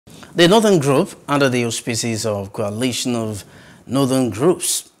The Northern Group, under the auspices of Coalition of Northern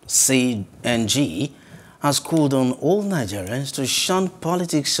Groups, CNG, has called on all Nigerians to shun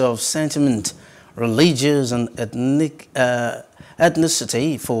politics of sentiment, religious and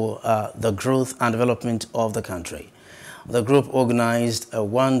ethnicity for the growth and development of the country. The group organized a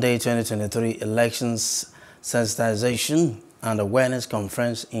one-day 2023 elections sensitization and awareness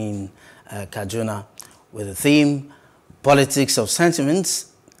conference in Kaduna with the theme Politics of Sentiments,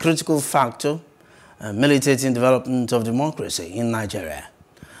 Critical Factor, Militating Development of Democracy in Nigeria.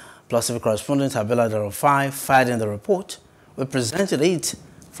 Plus, TV correspondent Abela Darofai fired in the report. We presented it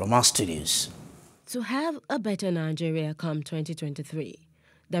from our studios. To have a better Nigeria come 2023,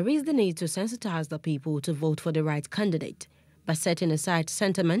 there is the need to sensitize the people to vote for the right candidate by setting aside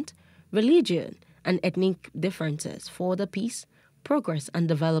sentiment, religion, and ethnic differences for the peace, progress, and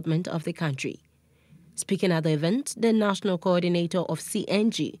development of the country. Speaking at the event, the national coordinator of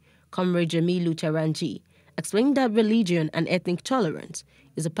CNG, Comrade Jamilu Taranji, explained that religion and ethnic tolerance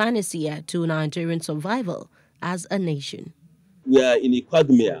is a panacea to Nigerian survival as a nation. We are in a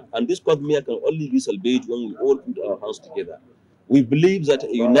quagmire, and this quagmire can only be salvaged when we all put our hands together. We believe that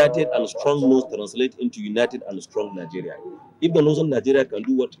a united and strong North translates into united and strong Nigeria. If the Northern Nigeria can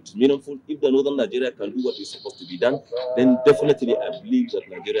do what is meaningful, if the Northern Nigeria can do what is supposed to be done, then definitely I believe that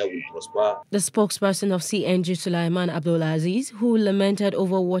Nigeria will prosper. The spokesperson of CNG, Sulaiman Abdulaziz, who lamented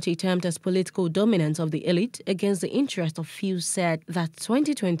over what he termed as political dominance of the elite against the interest of few, said that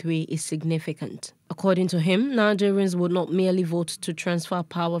 2023 is significant. According to him, Nigerians would not merely vote to transfer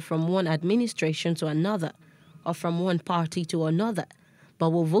power from one administration to another, or from one party to another,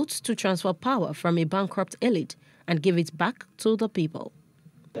 but will vote to transfer power from a bankrupt elite and give it back to the people.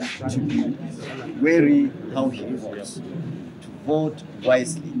 To be wary how he votes, to vote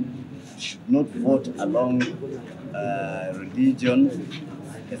wisely, should not vote along religion,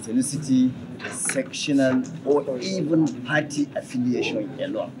 ethnicity, sectional, or even party affiliation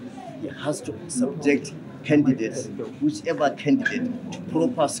alone. He has to subject candidates, whichever candidate, to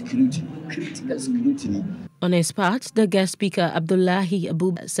proper scrutiny, critical scrutiny. On his part, the guest speaker Abdullahi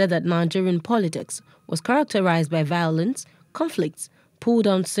Abub said that Nigerian politics was characterized by violence, conflicts,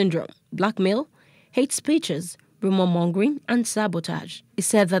 pull-down syndrome, blackmail, hate speeches, rumor-mongering, and sabotage. He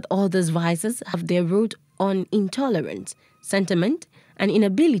said that all these vices have their root on intolerance, sentiment, and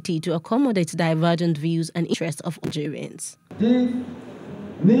inability to accommodate divergent views and interests of Nigerians. These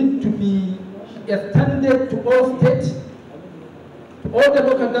need to be extended to all states, to all the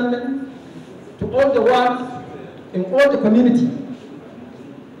local governments, to all the wards, in all the community.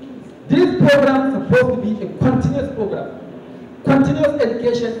 This program is supposed to be a continuous program, continuous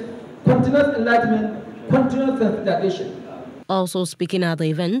education, continuous enlightenment, continuous sensitization. Also speaking at the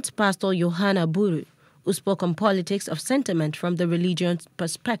event, Pastor Johanna Buru, who spoke on politics of sentiment from the religious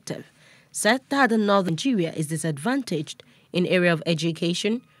perspective, said that the Northern Nigeria is disadvantaged in area of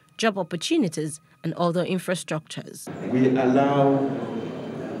education, job opportunities, and other infrastructures. We allow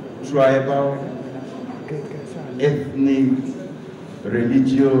tribal, ethnic,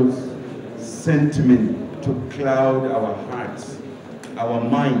 religious sentiment to cloud our hearts, our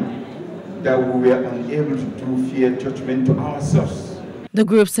mind, that we were unable to do fair judgment to ourselves. The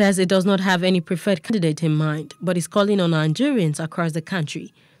group says it does not have any preferred candidate in mind, but is calling on Nigerians across the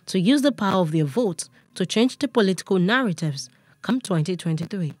country to use the power of their votes to change the political narratives come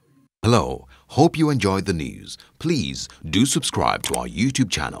 2023. Hello, hope you enjoyed the news. Please do subscribe to our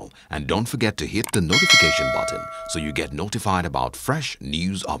YouTube channel and don't forget to hit the notification button so you get notified about fresh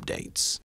news updates.